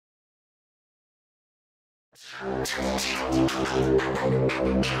Morning,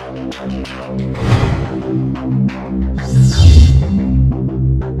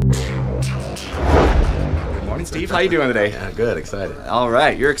 Steve. How you doing today? Yeah, good. Excited. All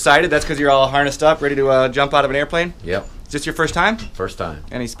right. You're excited. That's because you're all harnessed up, ready to jump out of an airplane? Yep. Is this your first time? First time.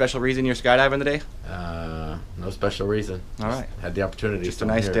 Any special reason you're skydiving today? No special reason. All right. Had the opportunity. Just a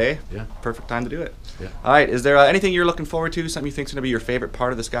nice day? Yeah. Perfect time to do it. Yeah. All right. Is there anything you're looking forward to? Something you think's going to be your favorite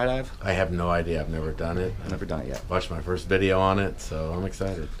part of the skydive? I have no idea. I've never done it. I've never done it yet. Watched my first video on it, so I'm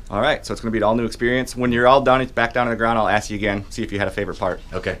excited. All right. So it's going to be an all-new experience. When you're all done, it's back down to the ground. I'll ask you again, see if you had a favorite part.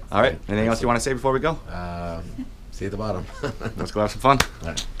 Okay. All right. Anything else you want to say before we go? See you at the bottom. Let's go have some fun. All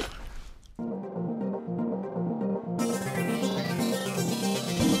right.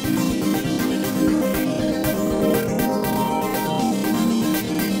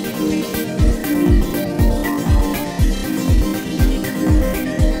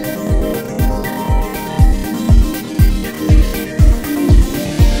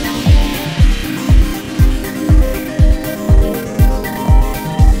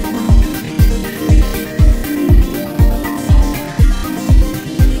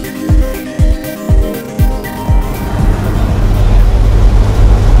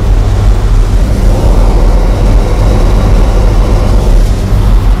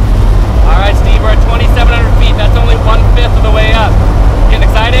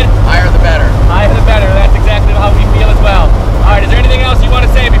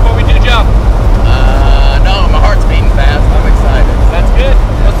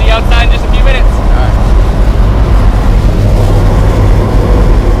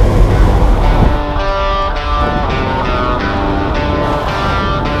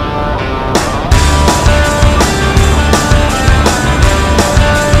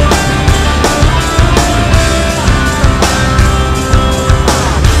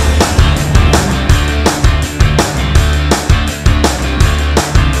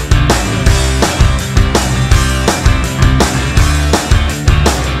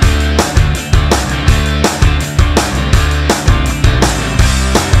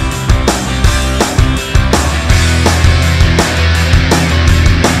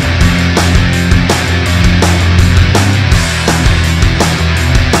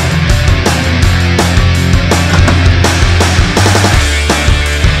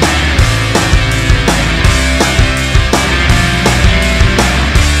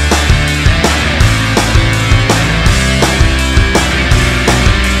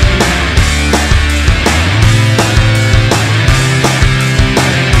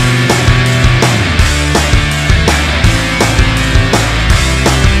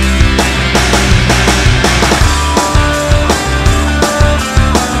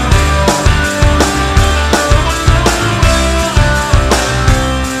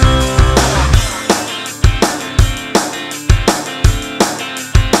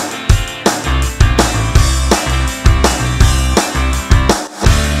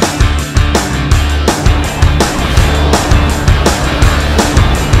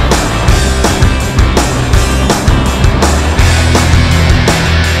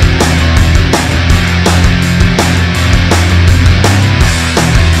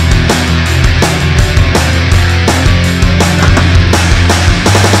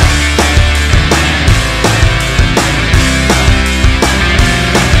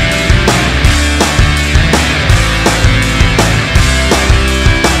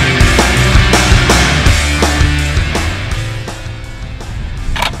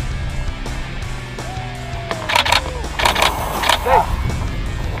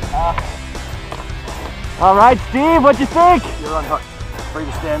 All right, Steve, what'd you think? You're unhooked. Free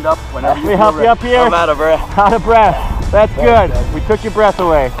to stand up whenever you feel help ready. you up here? I'm out of breath. Out of breath. That's good. We took your breath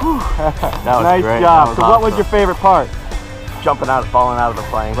away. That was nice great. job. So what awesome. was your favorite part? Jumping out, falling out of the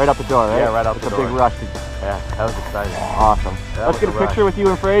plane. Right out the door, right? Yeah, right out the door. It's a big rush. Yeah, that was exciting. Awesome. Let's get a picture with you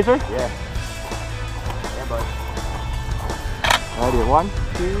and Fraser. Yeah. Yeah, bud. Alrighty, 1,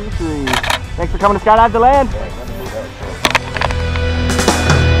 2, 3. Thanks for coming to Skydive DeLand. Yeah,